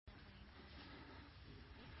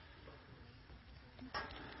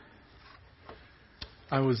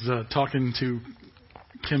I was talking to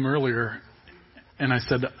Kim earlier, and I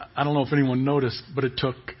said, I don't know if anyone noticed, but it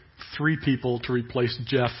took 3 people to replace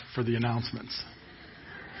Jeff for the announcements.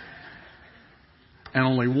 And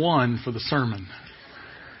only 1 for the sermon.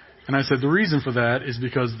 And I said, the reason for that is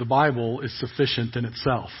because the Bible is sufficient in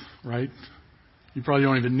itself, right? You probably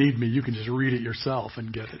don't even need me. You can just read it yourself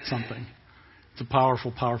and get it something. It's a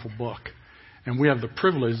powerful, powerful book. And we have the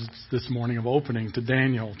privilege this morning of opening to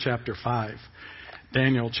Daniel chapter 5.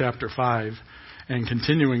 Daniel chapter 5, and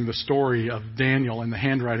continuing the story of Daniel and the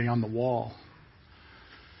handwriting on the wall.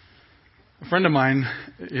 A friend of mine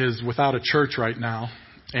is without a church right now,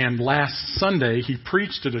 and last Sunday he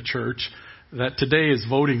preached at a church that today is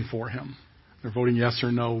voting for him. They're voting yes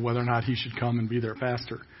or no whether or not he should come and be their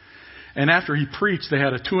pastor. And after he preached, they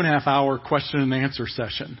had a 2.5-hour question and answer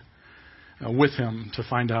session with him to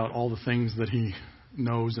find out all the things that he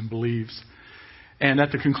knows and believes. And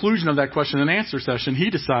at the conclusion of that question and answer session,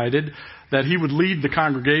 he decided that he would lead the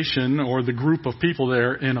congregation or the group of people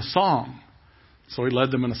there in a song. So he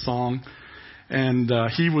led them in a song. And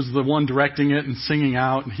he was the one directing it and singing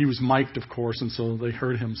out. And he was mic'd, of course, and so they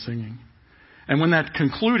heard him singing. And when that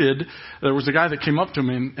concluded, there was a guy that came up to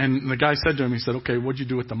him, and the guy said to him, he said, okay, what'd you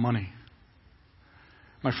do with the money?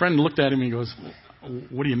 My friend looked at him and he goes,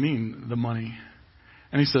 what do you mean, the money?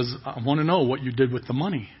 And he says, I want to know what you did with the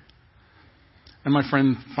money. And my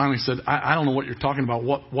friend finally said, I don't know what you're talking about.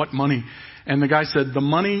 What money? And the guy said, the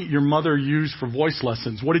money your mother used for voice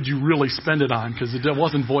lessons. What did you really spend it on? Because it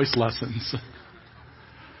wasn't voice lessons.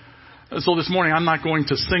 So this morning, I'm not going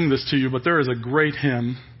to sing this to you, but there is a great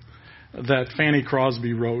hymn that Fanny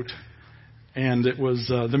Crosby wrote. And it was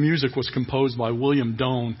the music was composed by William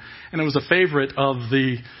Doane. And it was a favorite of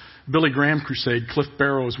the Billy Graham crusade. Cliff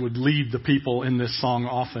Barrows would lead the people in this song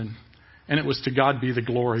often. And it was To God Be the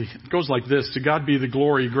Glory. It goes like this. To God be the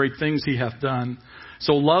glory, great things he hath done.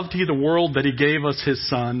 So loved he the world that he gave us his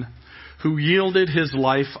Son, who yielded his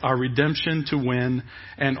life our redemption to win,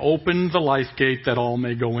 and opened the life gate that all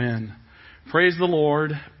may go in. Praise the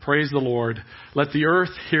Lord, praise the Lord. Let the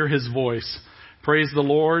earth hear his voice. Praise the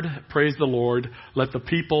Lord, let the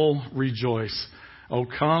people rejoice. Oh,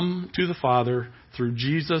 come to the Father through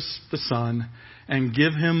Jesus the Son, and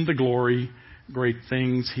give him the glory, great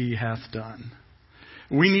things he hath done.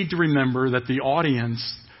 We need to remember that the audience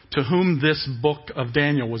to whom this book of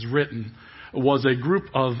Daniel was written was a group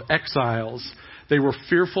of exiles. They were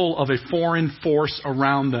fearful of a foreign force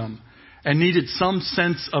around them and needed some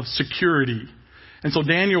sense of security. And so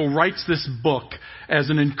Daniel writes this book as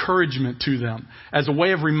an encouragement to them, as a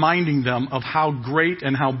way of reminding them of how great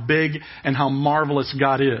and how big and how marvelous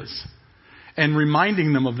God is. And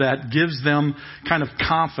reminding them of that gives them kind of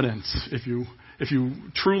confidence, if you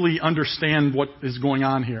truly understand what is going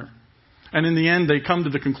on here. And in the end, they come to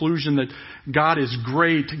the conclusion that God is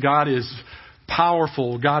great, God is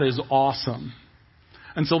powerful, God is awesome.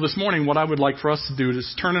 And so this morning, what I would like for us to do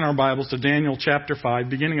is turn in our Bibles to Daniel chapter 5,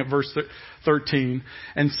 beginning at verse 13,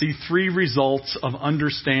 and see 3 results of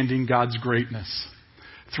understanding God's greatness.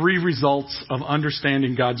 3 results of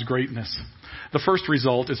understanding God's greatness. The first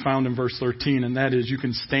result is found in verse 13, and that is you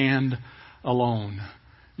can stand alone.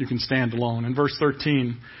 You can stand alone. In verse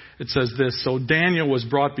 13, it says this, So Daniel was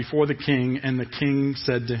brought before the king, and the king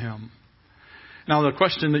said to him. Now, the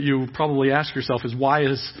question that you probably ask yourself is, why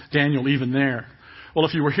is Daniel even there? Well,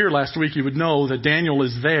 if you were here last week, you would know that Daniel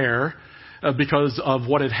is there because of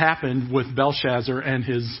what had happened with Belshazzar and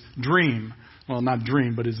his dream. Well, not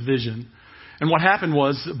dream, but his vision. And what happened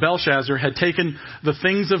was Belshazzar had taken the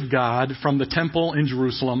things of God from the temple in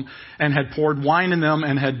Jerusalem and had poured wine in them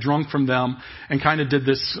and had drunk from them and kind of did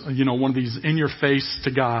this, one of these in your face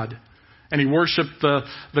to God. And he worshiped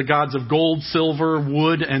the gods of gold, silver,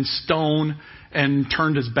 wood, and stone and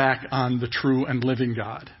turned his back on the true and living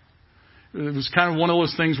God. It was kind of one of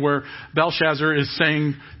those things where Belshazzar is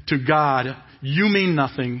saying to God, you mean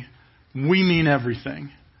nothing, we mean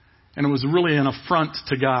everything. And it was really an affront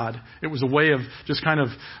to God. It was a way of just kind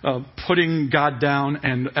of putting God down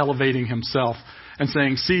and elevating himself and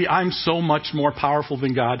saying, see, I'm so much more powerful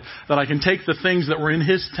than God that I can take the things that were in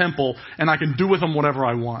his temple and I can do with them whatever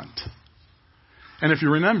I want. And if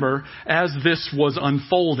you remember, as this was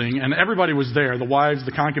unfolding, and everybody was there, the wives,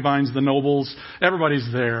 the concubines, the nobles, everybody's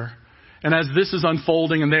there. And as this is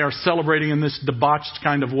unfolding and they are celebrating in this debauched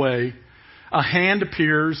kind of way, a hand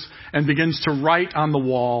appears and begins to write on the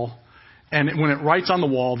wall. And when it writes on the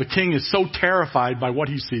wall, the king is so terrified by what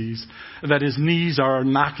he sees that his knees are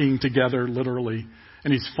knocking together literally.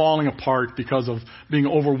 And he's falling apart because of being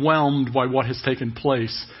overwhelmed by what has taken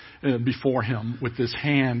place before him with this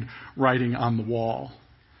hand writing on the wall.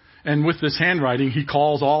 And with this handwriting, he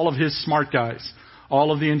calls all of his smart guys,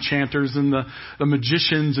 all of the enchanters and the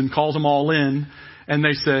magicians and calls them all in. And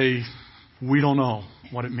they say, we don't know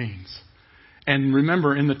what it means. And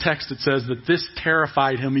remember, in the text it says that this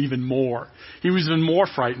terrified him even more. He was even more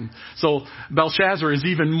frightened. So Belshazzar is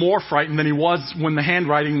even more frightened than he was when the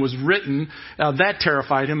handwriting was written. That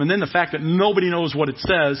terrified him. And then the fact that nobody knows what it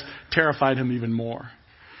says terrified him even more.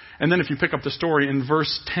 And then if you pick up the story in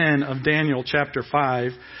verse 10 of Daniel chapter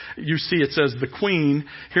 5, you see it says, the queen,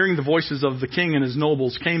 hearing the voices of the king and his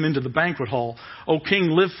nobles, came into the banquet hall. O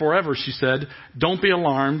king, live forever, she said. Don't be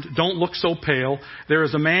alarmed. Don't look so pale. There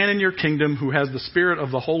is a man in your kingdom who has the spirit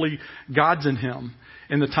of the holy gods in him.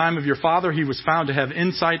 In the time of your father, he was found to have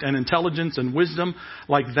insight and intelligence and wisdom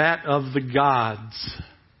like that of the gods.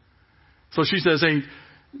 So she says, hey,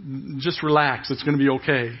 just relax. It's going to be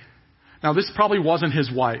okay. Now, this probably wasn't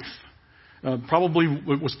his wife. It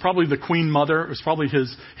was probably the queen mother. It was probably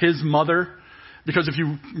his mother. Because if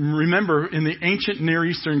you remember, in the ancient Near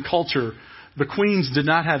Eastern culture, the queens did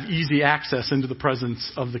not have easy access into the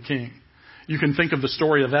presence of the king. You can think of the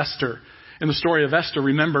story of Esther. In the story of Esther,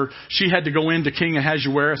 remember, she had to go into King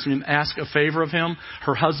Ahasuerus and ask a favor of him,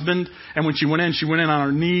 her husband. And when she went in on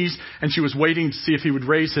her knees, and she was waiting to see if he would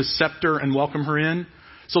raise his scepter and welcome her in.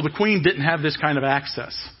 So the queen didn't have this kind of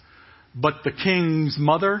access. But the king's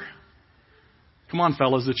mother, come on,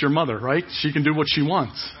 fellas, it's your mother, right? She can do what she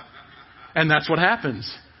wants. And that's what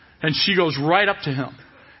happens. And she goes right up to him.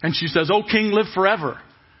 And she says, "O king, live forever."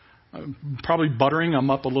 Probably buttering him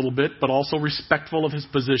up a little bit, but also respectful of his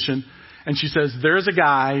position. And she says, there's a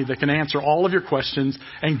guy that can answer all of your questions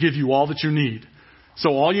and give you all that you need. So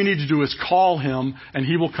all you need to do is call him, and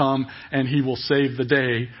he will come, and he will save the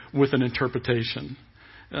day with an interpretation.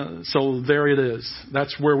 So there it is.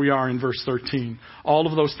 That's where we are in verse 13. All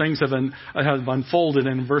of those things have unfolded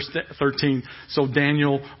in verse 13. So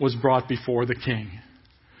Daniel was brought before the king.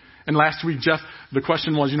 And last week, Jeff, the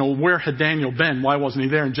question was, where had Daniel been? Why wasn't he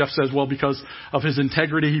there? And Jeff says, well, because of his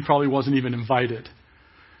integrity, he probably wasn't even invited.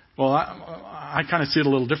 Well, I kind of see it a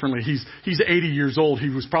little differently. He's 80 years old. He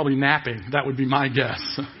was probably napping. That would be my guess.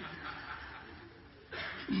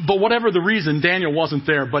 But whatever the reason, Daniel wasn't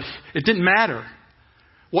there. But it didn't matter.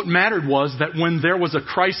 What mattered was that when there was a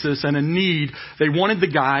crisis and a need, they wanted the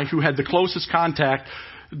guy who had the closest contact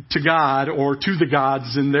to God or to the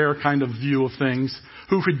gods in their kind of view of things,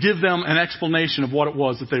 who could give them an explanation of what it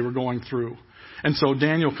was that they were going through. And so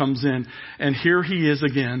Daniel comes in, and here he is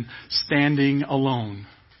again, standing alone.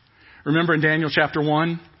 Remember in Daniel chapter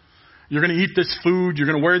 1? You're going to eat this food, you're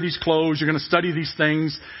going to wear these clothes, you're going to study these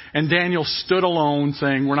things. And Daniel stood alone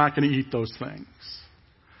saying, we're not going to eat those things.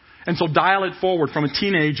 And so dial it forward from a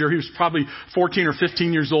teenager, he was probably 14 or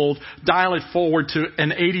 15 years old, dial it forward to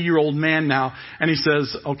an 80-year-old man now, and he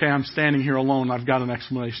says, okay, I'm standing here alone, I've got an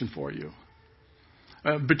explanation for you.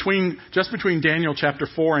 Between Daniel chapter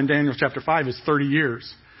 4 and Daniel chapter 5 is 30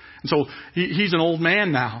 years. And so he's an old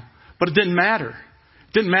man now, but it didn't matter.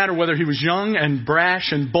 It didn't matter whether he was young and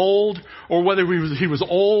brash and bold, or whether he was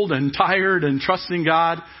old and tired and trusting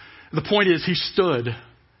God. The point is, he stood.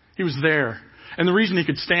 He was there. And the reason he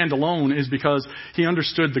could stand alone is because he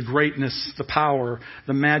understood the greatness, the power,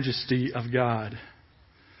 the majesty of God.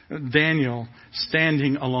 Daniel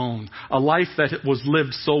standing alone. A life that was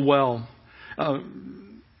lived so well.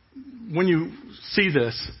 When you see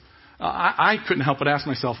this, I couldn't help but ask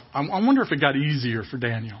myself, I wonder if it got easier for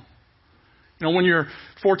Daniel. When you're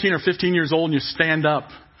 14 or 15 years old and you stand up.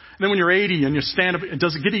 And then when you're 80 and you stand up,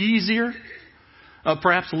 does it get easier?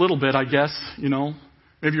 Perhaps a little bit, I guess,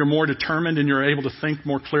 Maybe you're more determined and you're able to think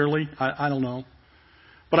more clearly. I don't know.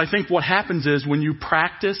 But I think what happens is when you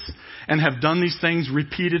practice and have done these things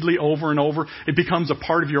repeatedly over and over, it becomes a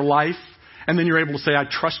part of your life. And then you're able to say, I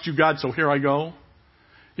trust you, God, so here I go.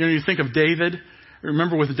 You think of David.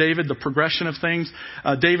 Remember with David, the progression of things.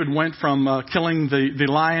 David went from killing the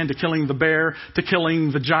lion to killing the bear to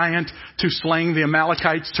killing the giant to slaying the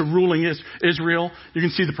Amalekites to ruling Israel. You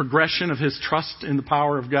can see the progression of his trust in the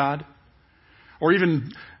power of God. Or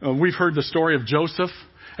even we've heard the story of Joseph,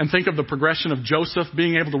 and think of the progression of Joseph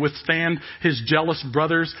being able to withstand his jealous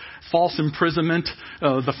brothers, false imprisonment,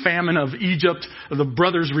 the famine of Egypt, the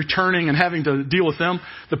brothers returning and having to deal with them.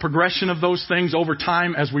 The progression of those things over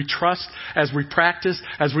time as we trust, as we practice,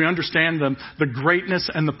 as we understand the greatness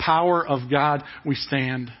and the power of God, we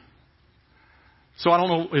stand. So I don't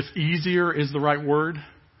know if easier is the right word,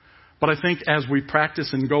 but I think as we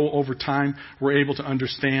practice and go over time, we're able to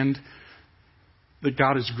understand that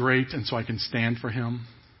God is great, and so I can stand for Him.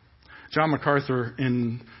 John MacArthur,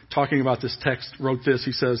 in talking about this text, wrote this.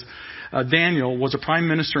 He says, Daniel was a prime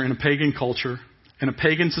minister in a pagan culture, in a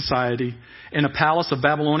pagan society, in a palace of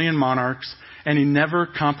Babylonian monarchs, and he never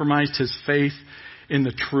compromised his faith in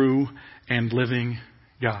the true and living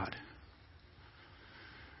God.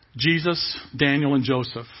 Jesus, Daniel, and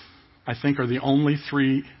Joseph, I think, are the only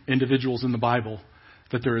three individuals in the Bible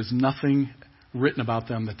that there is nothing written about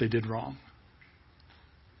them that they did wrong.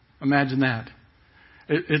 Imagine that.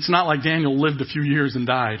 It's not like Daniel lived a few years and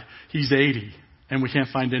died. He's 80, and we can't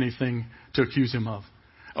find anything to accuse him of.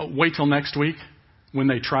 Wait till next week when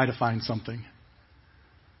they try to find something.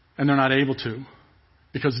 And they're not able to,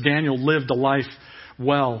 because Daniel lived a life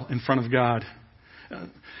well in front of God.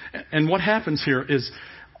 And what happens here is,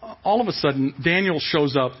 all of a sudden, Daniel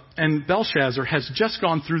shows up, and Belshazzar has just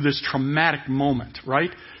gone through this traumatic moment, right?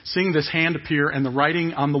 Seeing this hand appear and the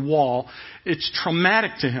writing on the wall, it's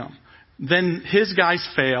traumatic to him. Then his guys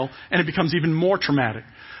fail, and it becomes even more traumatic.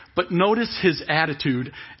 But notice his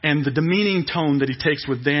attitude and the demeaning tone that he takes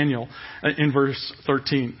with Daniel in verse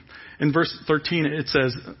 13. In verse 13, it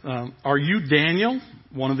says, "Are you Daniel,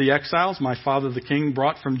 one of the exiles my father the king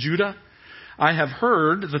brought from Judah? I have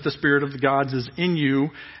heard that the Spirit of the gods is in you,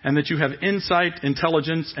 and that you have insight,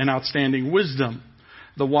 intelligence, and outstanding wisdom.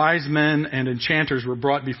 The wise men and enchanters were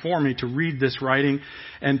brought before me to read this writing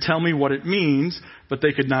and tell me what it means, but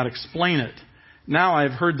they could not explain it. Now I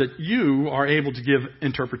have heard that you are able to give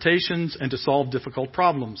interpretations and to solve difficult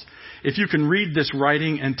problems. If you can read this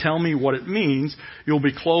writing and tell me what it means, you'll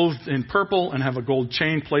be clothed in purple and have a gold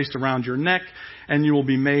chain placed around your neck, and you will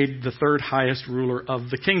be made the third highest ruler of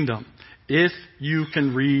the kingdom. If you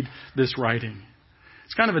can read this writing."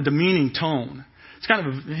 It's kind of a demeaning tone. It's kind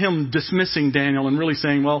of him dismissing Daniel and really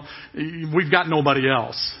saying, well, we've got nobody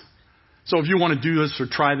else. So if you want to do this or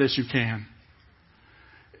try this, you can.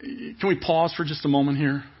 Can we pause for just a moment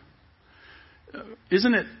here?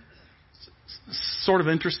 Isn't it sort of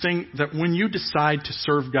interesting that when you decide to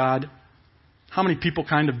serve God, how many people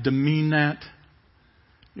kind of demean that?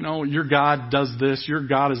 You know, your God does this, your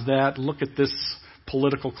God is that. Look at this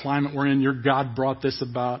political climate we're in. Your God brought this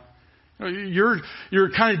about. You're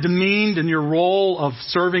kind of demeaned in your role of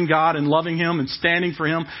serving God and loving Him and standing for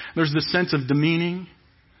Him. There's this sense of demeaning.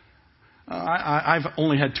 I've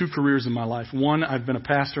only had 2 careers in my life. One, I've been a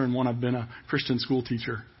pastor, and one, I've been a Christian school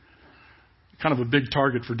teacher. Kind of a big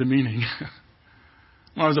target for demeaning.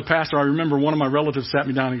 When I was a pastor, I remember one of my relatives sat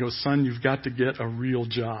me down and goes, "Son, you've got to get a real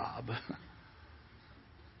job."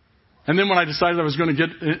 And then when I decided I was going to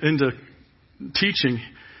get into teaching,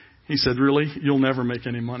 he said, "Really? You'll never make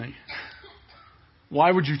any money." Why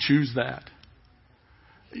would you choose that?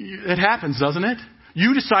 It happens, doesn't it?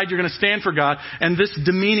 You decide you're going to stand for God, and this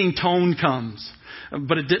demeaning tone comes.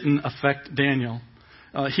 But it didn't affect Daniel.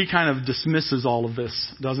 He kind of dismisses all of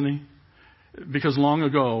this, doesn't he? Because long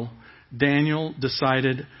ago, Daniel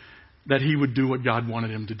decided that he would do what God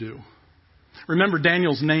wanted him to do. Remember,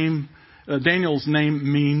 Daniel's name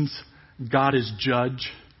means God is judge.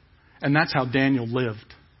 And that's how Daniel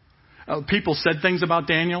lived. People said things about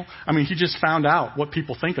Daniel. I mean, he just found out what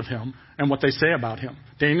people think of him and what they say about him.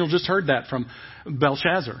 Daniel just heard that from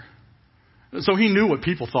Belshazzar. So he knew what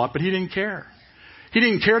people thought, but he didn't care. He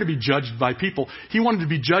didn't care to be judged by people. He wanted to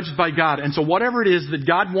be judged by God. And so whatever it is that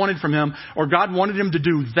God wanted from him or God wanted him to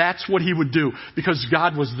do, that's what he would do because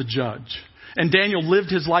God was the judge. And Daniel lived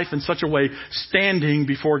his life in such a way, standing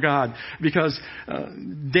before God, because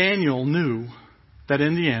Daniel knew that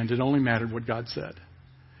in the end, it only mattered what God said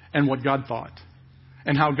and what God thought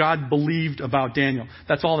and how God believed about Daniel.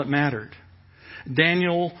 That's all that mattered.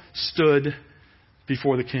 Daniel stood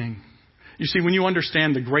before the king. You see, when you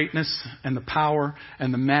understand the greatness and the power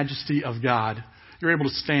and the majesty of God, you're able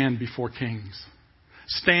to stand before kings.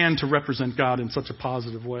 Stand to represent God in such a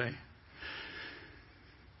positive way.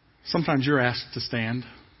 Sometimes you're asked to stand,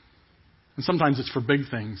 and sometimes it's for big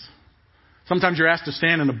things. Sometimes you're asked to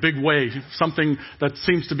stand in a big way, something that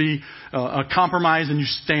seems to be a compromise, and you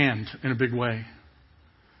stand in a big way.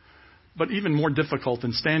 But even more difficult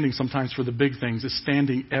than standing sometimes for the big things is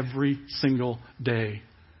standing every single day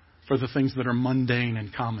for the things that are mundane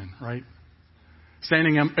and common, right?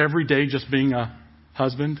 Standing every day just being a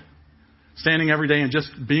husband. Standing every day and just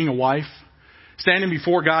being a wife. Standing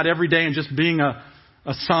before God every day and just being a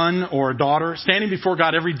son or a daughter. Standing before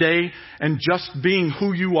God every day and just being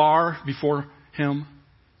who you are before Him.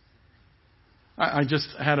 I just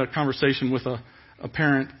had a conversation with a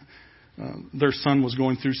parent. Their son was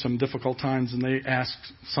going through some difficult times, and they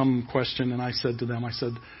asked some question, and I said to them,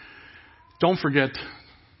 don't forget,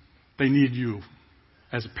 they need you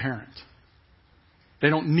as a parent. They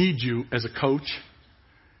don't need you as a coach.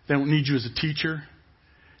 They don't need you as a teacher.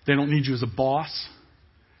 They don't need you as a boss.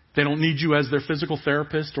 They don't need you as their physical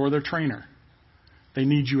therapist or their trainer. They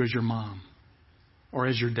need you as your mom or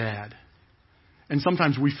as your dad. And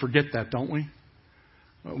sometimes we forget that, don't we?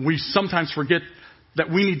 We sometimes forget that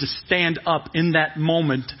we need to stand up in that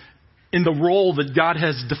moment in the role that God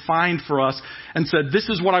has defined for us and said, this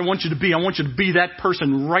is what I want you to be. I want you to be that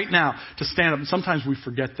person right now, to stand up. And sometimes we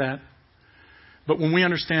forget that. But when we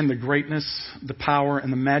understand the greatness, the power,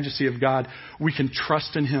 and the majesty of God, we can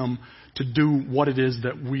trust in Him to do what it is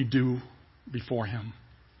that we do before Him.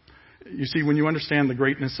 You see, when you understand the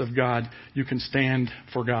greatness of God, you can stand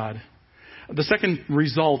for God. The second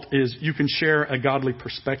result is you can share a godly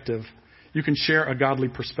perspective. You can share a godly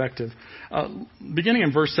perspective. Beginning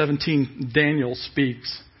in verse 17, Daniel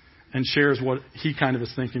speaks and shares what he kind of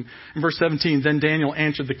is thinking. In verse 17, then Daniel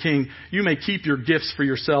answered the king, you may keep your gifts for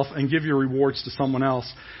yourself and give your rewards to someone else.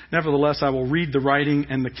 Nevertheless, I will read the writing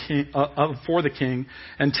and for the king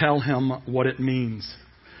and tell him what it means.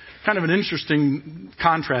 Kind of an interesting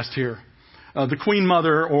contrast here. The queen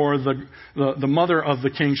mother or the mother of the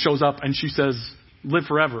king shows up and she says, live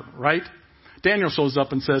forever, right? Daniel shows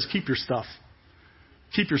up and says, keep your stuff.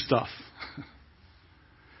 Keep your stuff.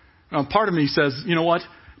 Now, part of me says, you know what?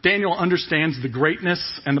 Daniel understands the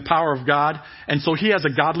greatness and the power of God, and so he has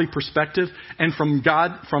a godly perspective. And from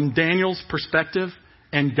Daniel's perspective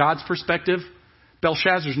and God's perspective,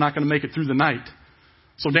 Belshazzar's not going to make it through the night.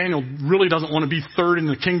 So Daniel really doesn't want to be third in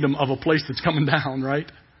the kingdom of a place that's coming down,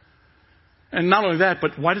 right? And not only that,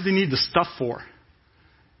 but why does he need the stuff for?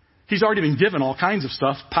 He's already been given all kinds of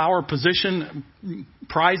stuff, power, position,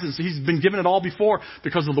 prizes. He's been given it all before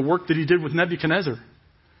because of the work that he did with Nebuchadnezzar.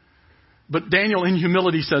 But Daniel, in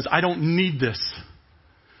humility, says, I don't need this.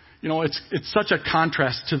 You know, it's such a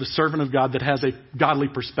contrast to the servant of God that has a godly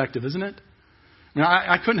perspective, isn't it? I mean,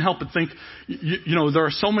 I couldn't help but think, you know, there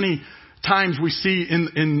are so many times we see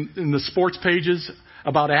in the sports pages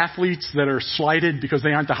about athletes that are slighted because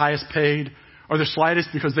they aren't the highest paid, or they're slighted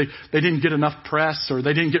because they didn't get enough press, or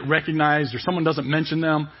they didn't get recognized, or someone doesn't mention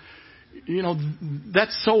them. You know,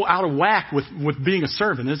 that's so out of whack with being a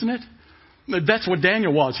servant, isn't it? That's what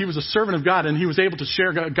Daniel was. He was a servant of God, and he was able to share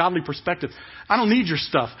a godly perspective. I don't need your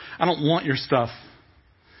stuff. I don't want your stuff.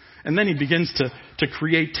 And then he begins to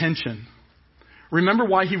create tension. Remember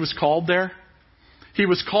why he was called there? He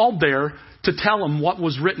was called there to tell them what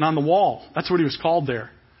was written on the wall. That's what he was called there.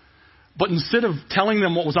 But instead of telling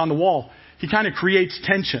them what was on the wall, he kind of creates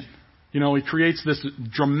tension. You know, he creates this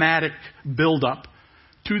dramatic buildup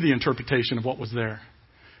to the interpretation of what was there.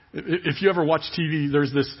 If you ever watch TV, there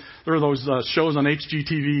are those shows on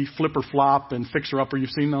HGTV, Flip or Flop and Fixer Upper. You've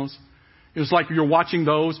seen those? It's like you're watching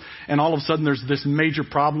those, and all of a sudden there's this major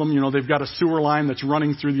problem. You know, they've got a sewer line that's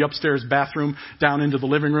running through the upstairs bathroom down into the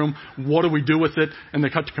living room. What do we do with it? And they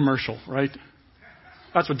cut to commercial, right?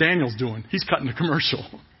 That's what Daniel's doing. He's cutting a commercial.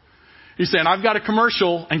 He's saying, I've got a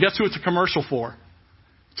commercial, and guess who it's a commercial for?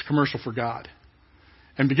 It's a commercial for God.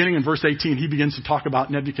 And beginning in verse 18, he begins to talk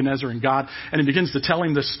about Nebuchadnezzar and God, and he begins to tell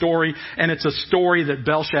him this story, and it's a story that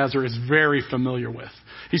Belshazzar is very familiar with.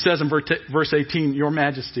 He says in verse 18, Your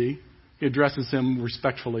Majesty, he addresses him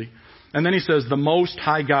respectfully. And then he says, the Most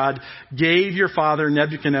High God gave your father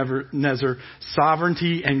Nebuchadnezzar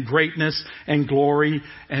sovereignty and greatness and glory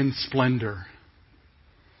and splendor.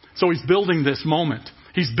 So he's building this moment.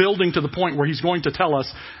 He's building to the point where he's going to tell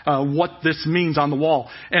us what this means on the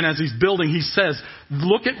wall. And as he's building, he says,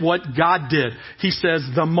 look at what God did. He says,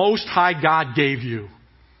 the Most High God gave you.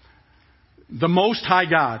 The Most High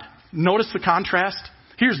God. Notice the contrast?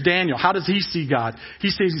 Here's Daniel. How does he see God? He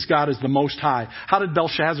sees God as the Most High. How did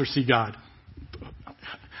Belshazzar see God?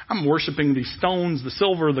 I'm worshiping these stones, the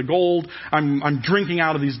silver, the gold. I'm drinking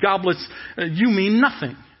out of these goblets. You mean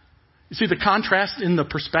nothing. You see the contrast in the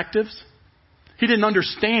perspectives? He didn't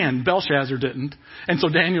understand. Belshazzar didn't. And so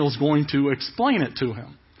Daniel's going to explain it to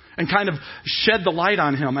him and kind of shed the light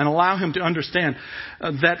on him and allow him to understand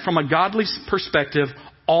that from a godly perspective,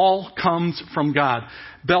 all comes from God.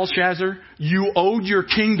 Belshazzar, you owed your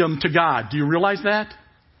kingdom to God. Do you realize that?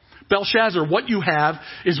 Belshazzar, what you have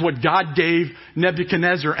is what God gave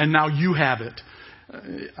Nebuchadnezzar, and now you have it.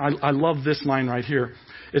 I love this line right here.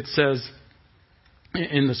 It says,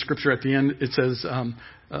 in the scripture at the end, it says,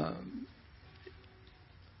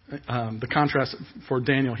 the contrast for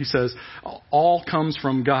Daniel, he says, all comes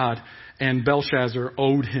from God, and Belshazzar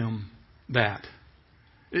owed him that.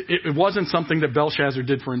 It wasn't something that Belshazzar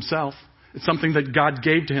did for himself. It's something that God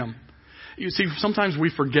gave to him. You see, sometimes we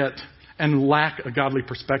forget and lack a godly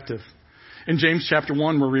perspective. In James chapter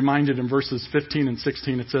 1, we're reminded in verses 15 and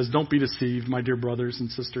 16, it says, don't be deceived, my dear brothers and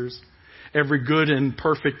sisters. Every good and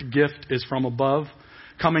perfect gift is from above,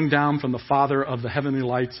 coming down from the Father of the heavenly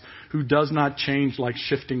lights, who does not change like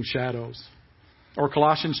shifting shadows. Or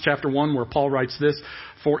Colossians chapter 1, where Paul writes this,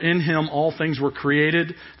 "For in him all things were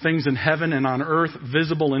created, things in heaven and on earth,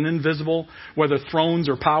 visible and invisible, whether thrones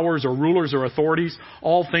or powers or rulers or authorities,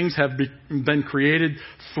 all things have been created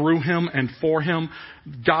through him and for him."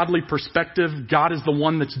 Godly perspective, God is the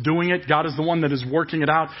one that's doing it. God is the one that is working it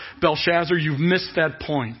out. Belshazzar, you've missed that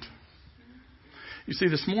point. You see,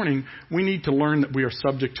 this morning, we need to learn that we are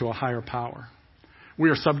subject to a higher power. We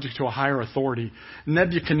are subject to a higher authority.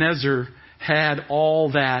 Nebuchadnezzar had all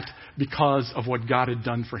that because of what God had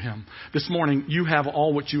done for him. This morning, you have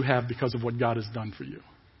all what you have because of what God has done for you.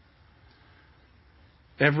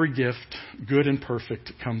 Every gift, good and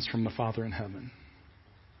perfect, comes from the Father in heaven.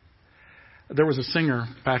 There was a singer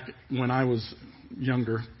back when I was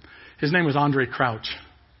younger. His name was Andre Crouch.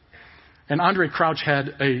 And Andre Crouch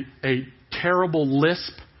had a terrible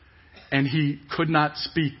lisp, and he could not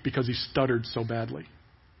speak because he stuttered so badly.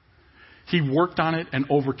 He worked on it and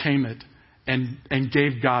overcame it and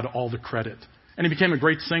gave God all the credit. And he became a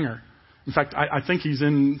great singer. In fact, I think he's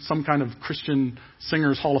in some kind of Christian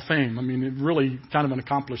Singers Hall of Fame. I mean, really kind of an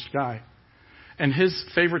accomplished guy. And his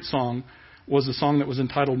favorite song was a song that was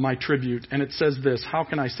entitled "My Tribute." And it says this: "How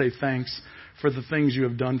can I say thanks for the things you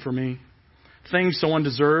have done for me? Things so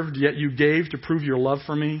undeserved, yet you gave to prove your love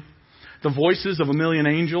for me. The voices of a million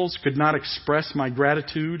angels could not express my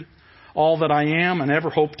gratitude. All that I am and ever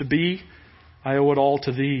hope to be, I owe it all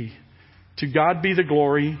to thee. To God be the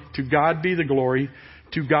glory, to God be the glory,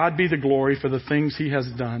 to God be the glory for the things he has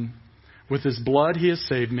done. With his blood he has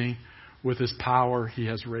saved me, with his power he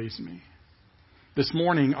has raised me." This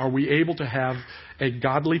morning, are we able to have a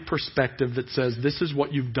godly perspective that says, this is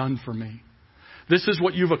what you've done for me? This is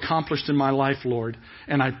what you've accomplished in my life, Lord,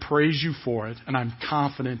 and I praise you for it, and I'm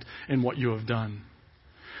confident in what you have done.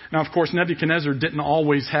 Now, of course, Nebuchadnezzar didn't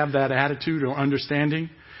always have that attitude or understanding.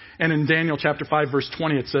 And in Daniel chapter 5, verse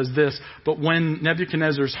 20, it says this: "But when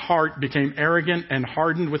Nebuchadnezzar's heart became arrogant and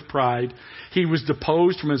hardened with pride, he was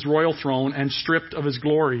deposed from his royal throne and stripped of his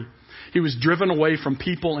glory. He was driven away from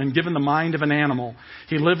people and given the mind of an animal.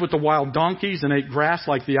 He lived with the wild donkeys and ate grass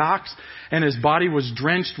like the ox, and his body was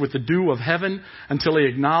drenched with the dew of heaven until he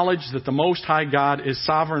acknowledged that the Most High God is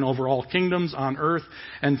sovereign over all kingdoms on earth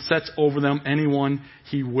and sets over them anyone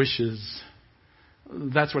he wishes."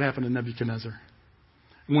 That's what happened to Nebuchadnezzar.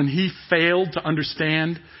 When he failed to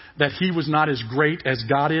understand that he was not as great as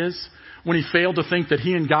God is, when he failed to think that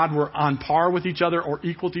he and God were on par with each other or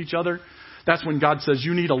equal to each other, that's when God says,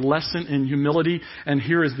 you need a lesson in humility, and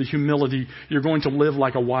here is the humility. You're going to live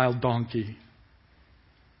like a wild donkey.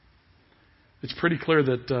 It's pretty clear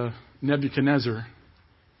that Nebuchadnezzar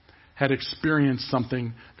had experienced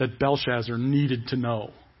something that Belshazzar needed to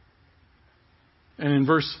know. And in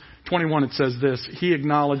verse 21 it says this: "He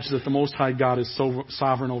acknowledged that the Most High God is so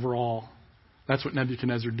sovereign over all." That's what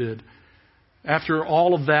Nebuchadnezzar did. After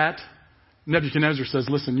all of that, Nebuchadnezzar says,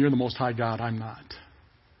 listen, you're the Most High God, I'm not.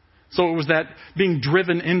 So it was that being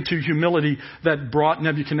driven into humility that brought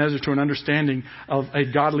Nebuchadnezzar to an understanding of a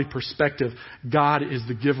godly perspective. God is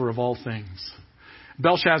the giver of all things.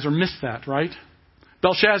 Belshazzar missed that, right?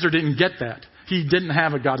 Belshazzar didn't get that. He didn't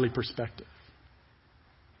have a godly perspective.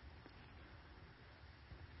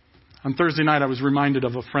 On Thursday night, I was reminded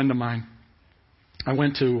of a friend of mine. I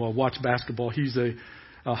went to watch basketball. He's a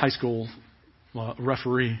high school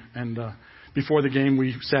referee. And before the game,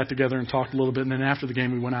 we sat together and talked a little bit. And then after the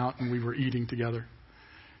game, we went out and we were eating together.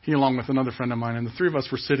 He along with another friend of mine. And the three of us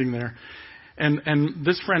were sitting there. And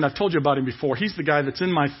this friend, I've told you about him before. He's the guy that's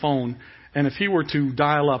in my phone. And if he were to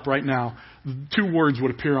dial up right now, 2 words would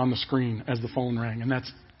appear on the screen as the phone rang. And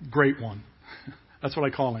that's Great One. That's what I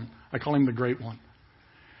call him. I call him the Great One.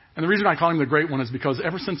 And the reason I call him the Great One is because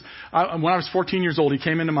ever since, when I was 14 years old, he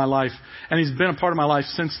came into my life, and he's been a part of my life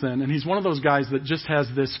since then. And he's one of those guys that just has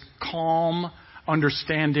this calm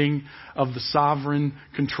understanding of the sovereign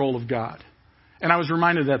control of God. And I was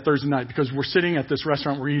reminded of that Thursday night because we're sitting at this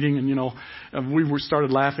restaurant, we're eating, and, we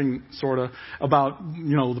started laughing, sort of, about,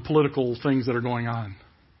 the political things that are going on.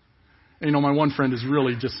 And, my one friend is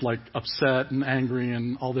really just like upset and angry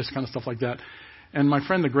and all this kind of stuff like that. And my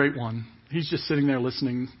friend, the Great One, he's just sitting there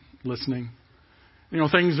listening.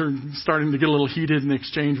 Things are starting to get a little heated and the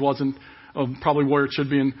exchange wasn't probably where it should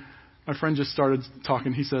be. And my friend just started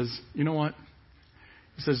talking. He says, you know what?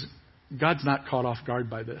 He says, God's not caught off guard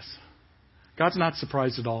by this. God's not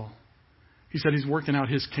surprised at all. He said he's working out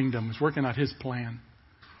his kingdom. He's working out his plan.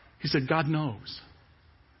 He said, God knows.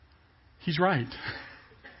 He's right.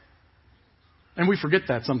 And we forget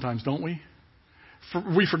that sometimes, don't we?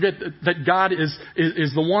 We forget that God is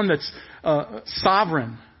the one that's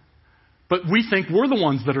sovereign. But we think we're the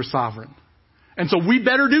ones that are sovereign. And so we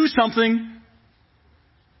better do something.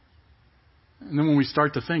 And then when we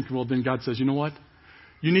start to think, well, then God says, you know what?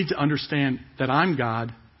 You need to understand that I'm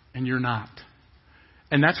God and you're not.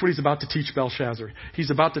 And that's what he's about to teach Belshazzar.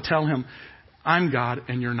 He's about to tell him, I'm God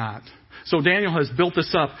and you're not. So Daniel has built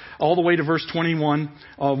this up all the way to verse 21.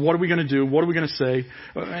 What are we going to do? What are we going to say?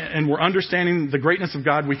 And we're understanding the greatness of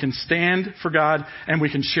God. We can stand for God and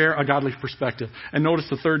we can share a godly perspective. And notice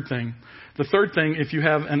the third thing. The third thing, if you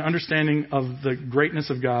have an understanding of the greatness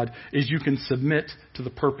of God, is you can submit to the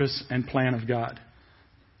purpose and plan of God.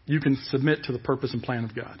 You can submit to the purpose and plan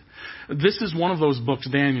of God. This is one of those books,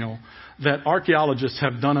 Daniel, that archaeologists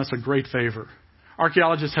have done us a great favor.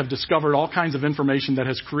 Archaeologists have discovered all kinds of information that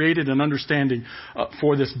has created an understanding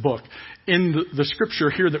for this book. In the scripture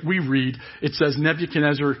here that we read, it says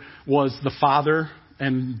Nebuchadnezzar was the father,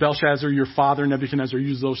 and Belshazzar, your father, Nebuchadnezzar,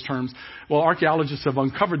 use those terms. Well, archaeologists have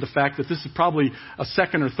uncovered the fact that this is probably a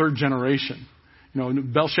second or third generation. You know,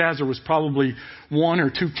 Belshazzar was probably one or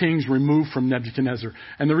two kings removed from Nebuchadnezzar.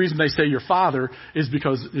 And the reason they say your father is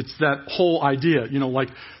because it's that whole idea. You know, like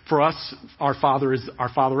for us, our father is our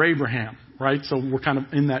father Abraham, right? So we're kind of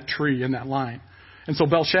in that tree, in that line. And so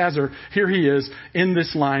Belshazzar, here he is in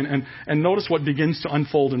this line. And notice what begins to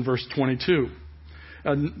unfold in verse 22.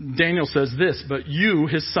 Daniel says this, but you,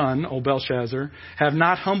 his son, O Belshazzar, have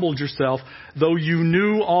not humbled yourself, though you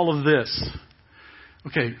knew all of this.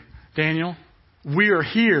 Okay, Daniel, we are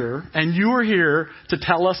here, and you are here to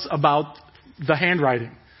tell us about the handwriting.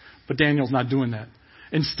 But Daniel's not doing that.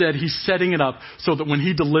 Instead, he's setting it up so that when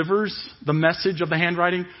he delivers the message of the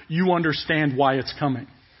handwriting, you understand why it's coming.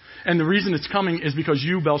 And the reason it's coming is because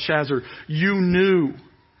you, Belshazzar, you knew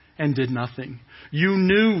and did nothing. You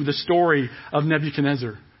knew the story of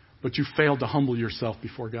Nebuchadnezzar, but you failed to humble yourself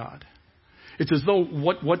before God. It's as though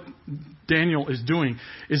what Daniel is doing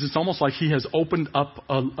is it's almost like he has opened up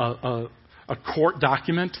a court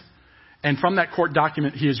document, and from that court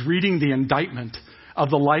document, he is reading the indictment of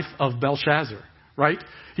the life of Belshazzar, right?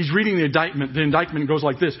 He's reading the indictment. The indictment goes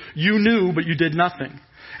like this. You knew, but you did nothing.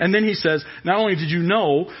 And then he says, not only did you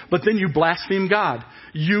know, but then you blasphemed God.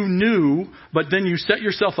 You knew, but then you set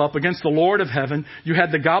yourself up against the Lord of heaven. You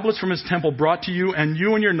had the goblets from his temple brought to you, and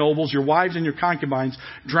you and your nobles, your wives and your concubines,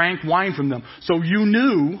 drank wine from them. So you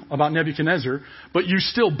knew about Nebuchadnezzar, but you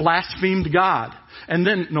still blasphemed God. And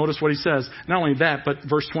then notice what he says. Not only that, but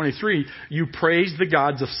verse 23, you praised the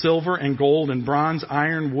gods of silver and gold and bronze,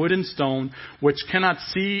 iron, wood, and stone, which cannot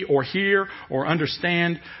see or hear or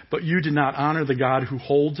understand, but you did not honor the God who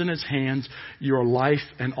holds in his hands your life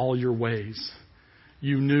and all your ways.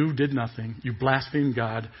 You knew, did nothing. You blasphemed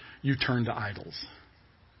God. You turned to idols.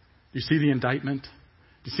 You see the indictment?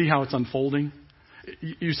 You see how it's unfolding?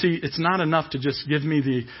 You see, it's not enough to just give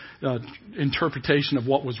me the interpretation of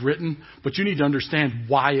what was written, but you need to understand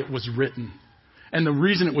why it was written. And the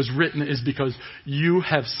reason it was written is because you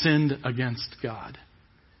have sinned against God.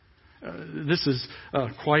 This is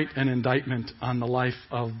quite an indictment on the life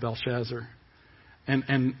of Belshazzar.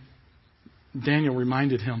 And Daniel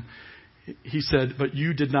reminded him, he said, but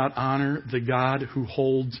you did not honor the God who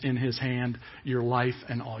holds in his hand your life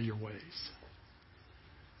and all your ways.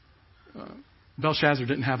 Belshazzar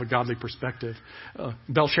didn't have a godly perspective.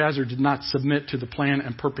 Belshazzar did not submit to the plan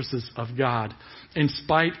and purposes of God. In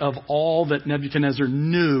spite of all that Nebuchadnezzar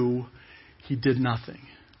knew, he did nothing.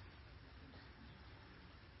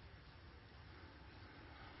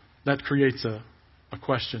 That creates a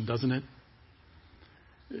question, doesn't it?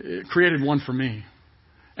 It created one for me.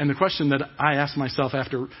 And the question that I asked myself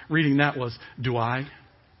after reading that was, do I?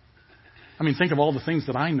 I mean, think of all the things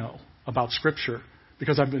that I know about Scripture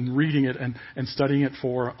because I've been reading it and studying it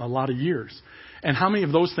for a lot of years. And how many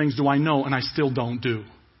of those things do I know and I still don't do?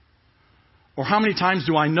 Or how many times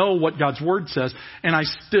do I know what God's Word says and I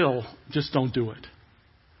still just don't do it?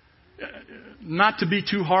 Not to be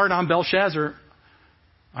too hard on Belshazzar,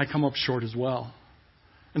 I come up short as well.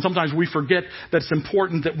 And sometimes we forget that it's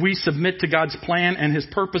important that we submit to God's plan and His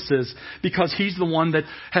purposes because He's the one that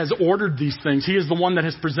has ordered these things. He is the one that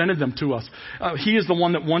has presented them to us. He is the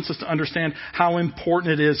one that wants us to understand how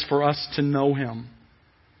important it is for us to know Him.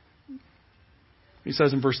 He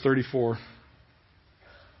says in verse 34,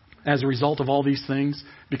 as a result of all these things,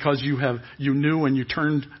 because you knew and you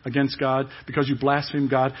turned against God, because you blasphemed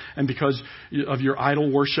God, and because of your idol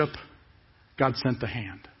worship, God sent the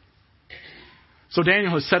hand. So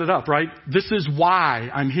Daniel has set it up, right? This is why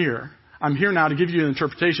I'm here. I'm here now to give you an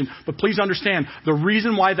interpretation. But please understand, the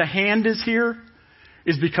reason why the hand is here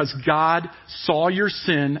is because God saw your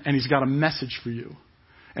sin and He's got a message for you.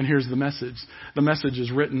 And here's the message. The message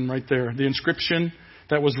is written right there. The inscription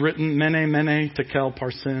that was written, Mene, Mene, Tekel,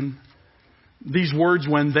 Parsin. These words,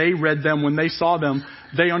 when they read them, when they saw them,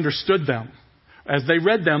 they understood them. As they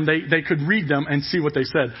read them, they could read them and see what they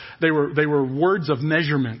said. They were words of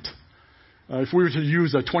measurement. If we were to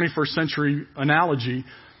use a 21st century analogy,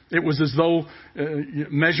 it was as though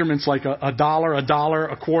measurements like a dollar,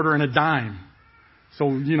 a quarter, and a dime. So,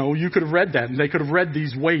 you could have read that, and they could have read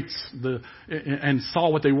these weights and saw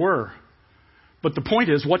what they were. But the point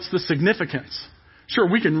is, what's the significance? Sure,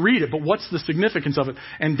 we can read it, but what's the significance of it?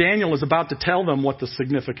 And Daniel is about to tell them what the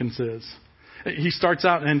significance is. He starts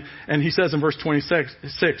out and he says in verse 26,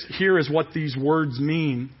 here is what these words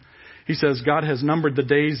mean. He says, God has numbered the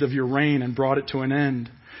days of your reign and brought it to an end.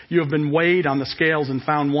 You have been weighed on the scales and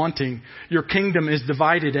found wanting. Your kingdom is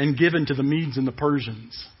divided and given to the Medes and the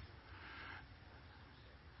Persians.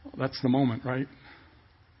 That's the moment, right?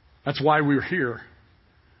 That's why we're here.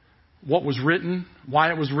 What was written,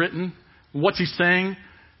 why it was written, what's he saying?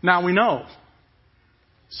 Now we know.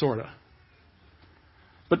 Sort of.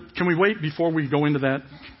 But can we wait before we go into that?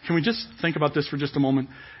 Can we just think about this for just a moment?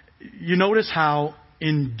 You notice how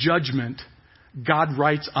in judgment, God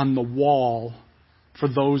writes on the wall for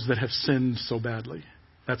those that have sinned so badly.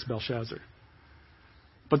 That's Belshazzar.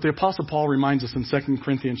 But the Apostle Paul reminds us in 2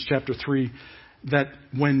 Corinthians chapter 3 that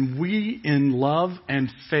when we in love and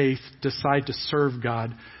faith decide to serve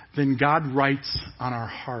God, then God writes on our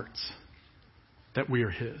hearts that we are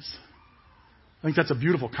His. I think that's a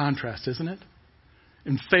beautiful contrast, isn't it?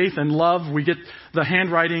 In faith and love, we get the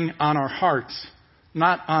handwriting on our hearts,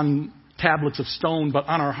 not on tablets of stone, but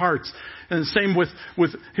on our hearts. And the same with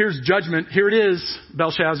here's judgment. Here it is,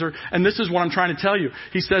 Belshazzar. And this is what I'm trying to tell you.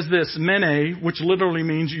 He says this, mene, which literally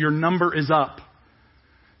means your number is up.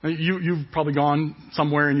 You've probably gone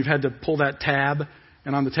somewhere and you've had to pull that tab,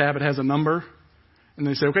 and on the tab it has a number. And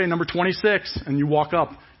they say, okay, number 26. And you walk up.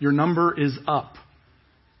 Your number is up.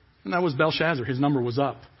 And that was Belshazzar. His number was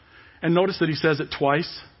up. And notice that he says it twice.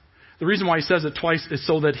 The reason why he says it twice is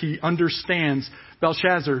so that he understands,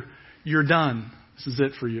 Belshazzar, you're done. This is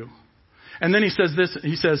it for you. And then he says this,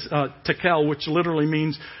 he says tekel, which literally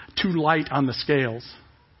means too light on the scales.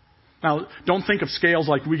 Now, don't think of scales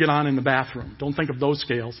like we get on in the bathroom. Don't think of those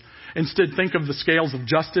scales. Instead, think of the scales of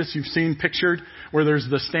justice you've seen pictured, where there's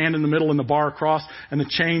the stand in the middle and the bar across, and the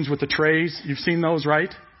chains with the trays. You've seen those,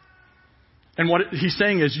 right? And what he's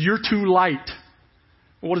saying is, you're too light.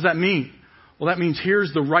 Well, what does that mean? Well, that means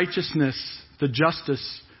here's the righteousness, the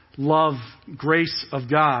justice, love, grace of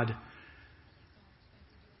God.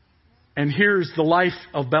 And here's the life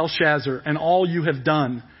of Belshazzar and all you have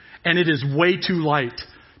done. And it is way too light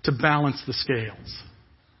to balance the scales.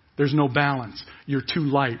 There's no balance. You're too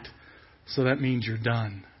light. So that means you're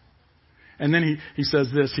done. And then he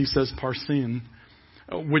says this. He says parsin,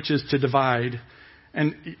 which is to divide.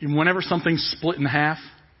 And whenever something's split in half,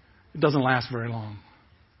 it doesn't last very long.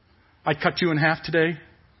 I cut you in half today.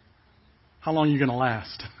 How long are you going to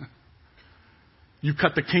last? You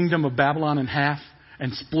cut the kingdom of Babylon in half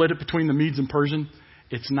and split it between the Medes and Persians.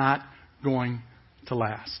 It's not going to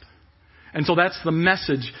last. And so that's the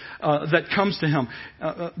message that comes to him.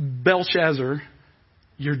 Belshazzar,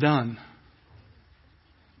 you're done.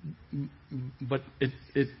 But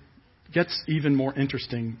it gets even more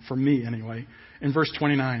interesting, for me anyway, in verse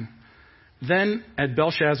 29. Then at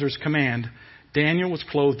Belshazzar's command, Daniel was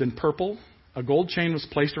clothed in purple, a gold chain was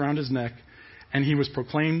placed around his neck, and he was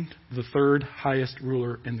proclaimed the third highest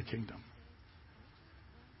ruler in the kingdom.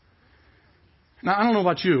 Now, I don't know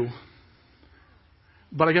about you,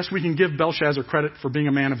 but I guess we can give Belshazzar credit for being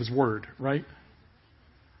a man of his word, right?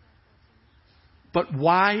 But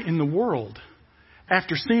why in the world,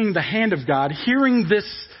 after seeing the hand of God, hearing this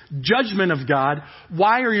judgment of God,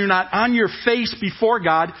 why are you not on your face before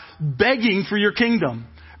God begging for your kingdom?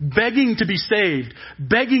 Begging to be saved,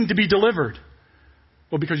 begging to be delivered.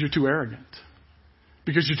 Well, because you're too arrogant.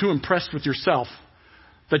 Because you're too impressed with yourself.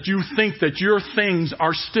 That you think that your things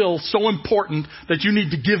are still so important that you need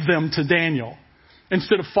to give them to Daniel.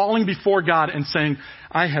 Instead of falling before God and saying,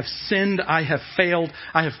 I have sinned, I have failed,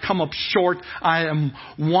 I have come up short, I am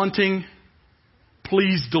wanting,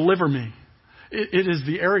 please deliver me. It is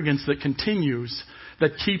the arrogance that continues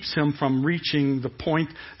that keeps him from reaching the point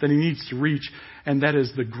that he needs to reach, and that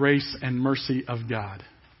is the grace and mercy of God.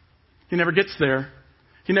 He never gets there.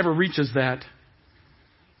 He never reaches that.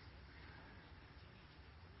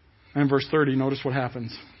 And in verse 30, notice what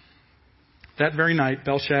happens. That very night,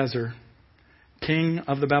 Belshazzar, king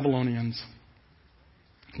of the Babylonians,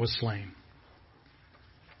 was slain.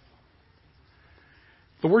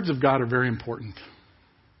 The words of God are very important.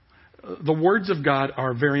 The words of God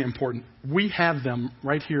are very important. We have them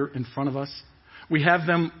right here in front of us. We have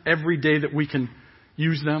them every day that we can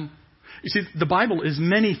use them. You see, the Bible is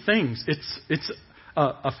many things. It's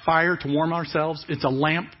a fire to warm ourselves. It's a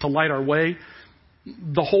lamp to light our way.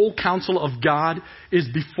 The whole counsel of God is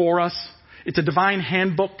before us. It's a divine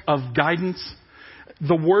handbook of guidance.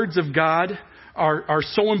 The words of God are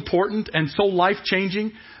so important and so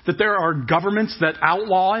life-changing that there are governments that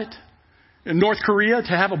outlaw it. In North Korea, to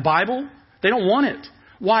have a Bible, they don't want it.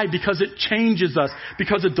 Why? Because it changes us.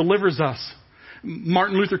 Because it delivers us.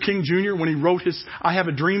 Martin Luther King Jr., when he wrote his I Have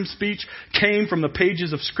a Dream speech, came from the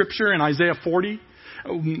pages of Scripture in Isaiah 40.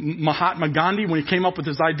 Mahatma Gandhi, when he came up with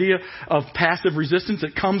his idea of passive resistance,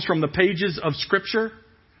 it comes from the pages of Scripture.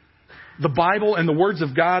 The Bible and the words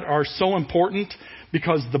of God are so important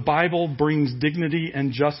because the Bible brings dignity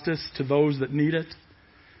and justice to those that need it.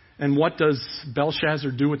 And what does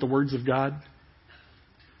Belshazzar do with the words of God?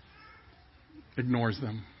 Ignores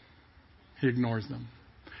them. He ignores them.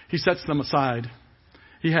 He sets them aside.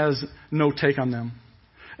 He has no take on them.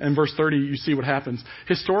 In verse 30, you see what happens.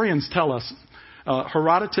 Historians tell us,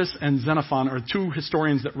 Herodotus and Xenophon are two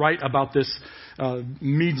historians that write about this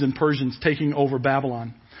Medes and Persians taking over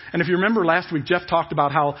Babylon. And if you remember last week, Jeff talked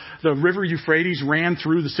about how the river Euphrates ran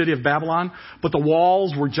through the city of Babylon, but the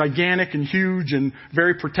walls were gigantic and huge and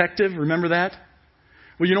very protective. Remember that?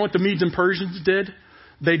 Well, you know what the Medes and Persians did?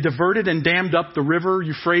 They diverted and dammed up the river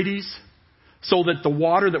Euphrates so that the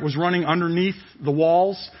water that was running underneath the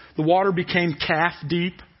walls, the water became calf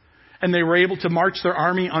deep, and they were able to march their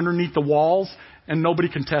army underneath the walls, and nobody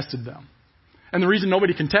contested them. And the reason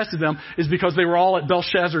nobody contested them is because they were all at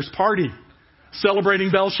Belshazzar's party,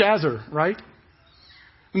 celebrating Belshazzar, right?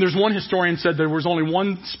 And there's one historian said there was only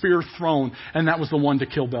one spear thrown, and that was the one to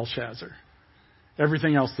kill Belshazzar.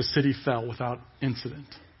 Everything else, the city fell without incident.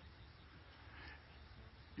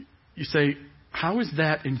 You say, how is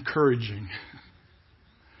that encouraging?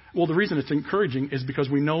 Well, the reason it's encouraging is because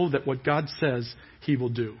we know that what God says, He will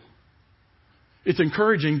do. It's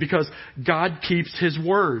encouraging because God keeps His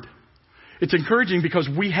word. It's encouraging because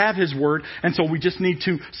we have His word, and so we just need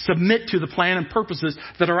to submit to the plan and purposes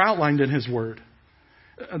that are outlined in His word.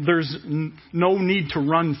 There's no need to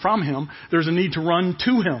run from Him. There's a need to run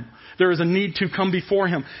to Him. There is a need to come before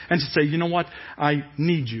Him and to say, you know what? I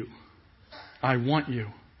need you. I want you.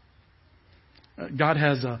 God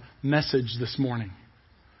has a message this morning.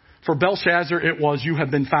 For Belshazzar, it was, you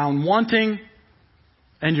have been found wanting,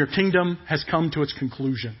 and your kingdom has come to its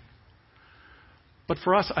conclusion. But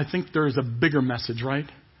for us, I think there is a bigger message, right?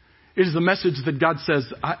 It is the message that God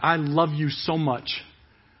says, I love you so much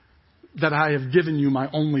that I have given you my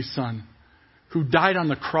only Son, who died on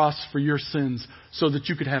the cross for your sins so that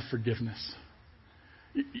you could have forgiveness.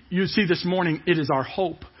 You see, this morning, it is our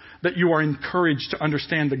hope that you are encouraged to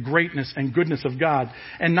understand the greatness and goodness of God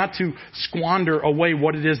and not to squander away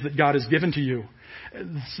what it is that God has given to you.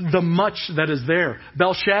 The much that is there.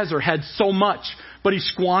 Belshazzar had so much, but he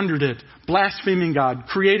squandered it, blaspheming God,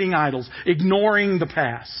 creating idols, ignoring the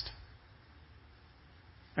past,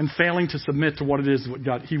 and failing to submit to what it is what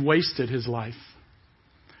God. He wasted his life.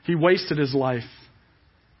 He wasted his life.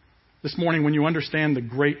 This morning, when you understand the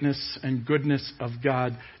greatness and goodness of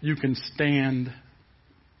God, you can stand.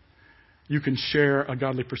 You can share a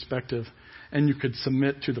godly perspective, and you could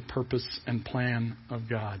submit to the purpose and plan of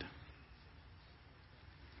God.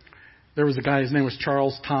 There was a guy, his name was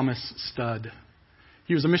Charles Thomas Studd.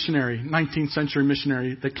 He was a missionary, 19th century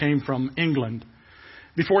missionary that came from England.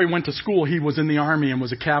 Before he went to school, he was in the army and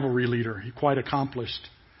was a cavalry leader. He quite accomplished.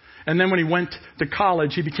 And then when he went to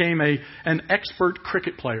college, he became an expert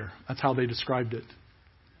cricket player. That's how they described it.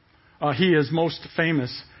 He is most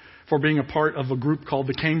famous for being a part of a group called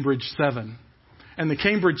the Cambridge Seven. And the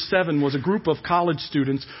Cambridge Seven was a group of college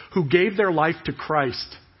students who gave their life to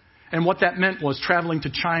Christ. And what that meant was traveling to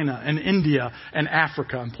China and India and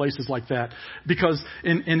Africa and places like that. Because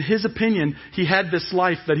in his opinion, he had this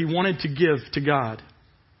life that he wanted to give to God.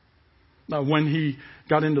 Now, when he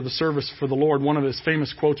got into the service for the Lord, one of his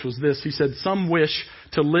famous quotes was this. He said, "Some wish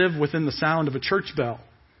to live within the sound of a church bell.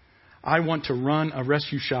 I want to run a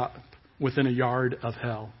rescue shop within a yard of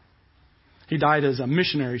hell." He died as a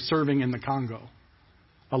missionary serving in the Congo.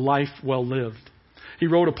 A life well lived. He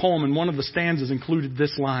wrote a poem, and one of the stanzas included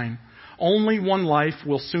this line: "Only one life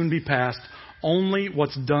will soon be past. Only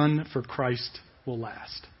what's done for Christ will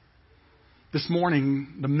last." This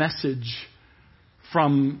morning, the message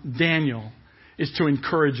from Daniel is to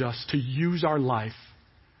encourage us to use our life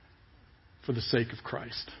for the sake of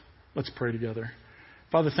Christ. Let's pray together.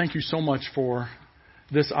 Father, thank you so much for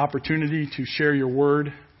this opportunity to share your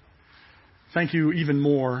word. Thank you even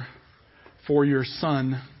more for your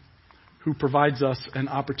Son, who provides us an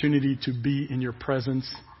opportunity to be in your presence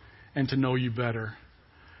and to know you better.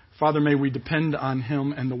 Father, may we depend on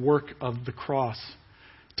Him and the work of the cross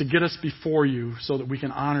to get us before you so that we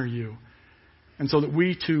can honor you and so that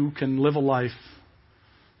we too can live a life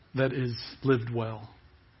that is lived well.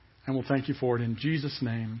 And we'll thank you for it in Jesus'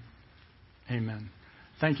 name. Amen.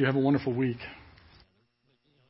 Thank you. Have a wonderful week.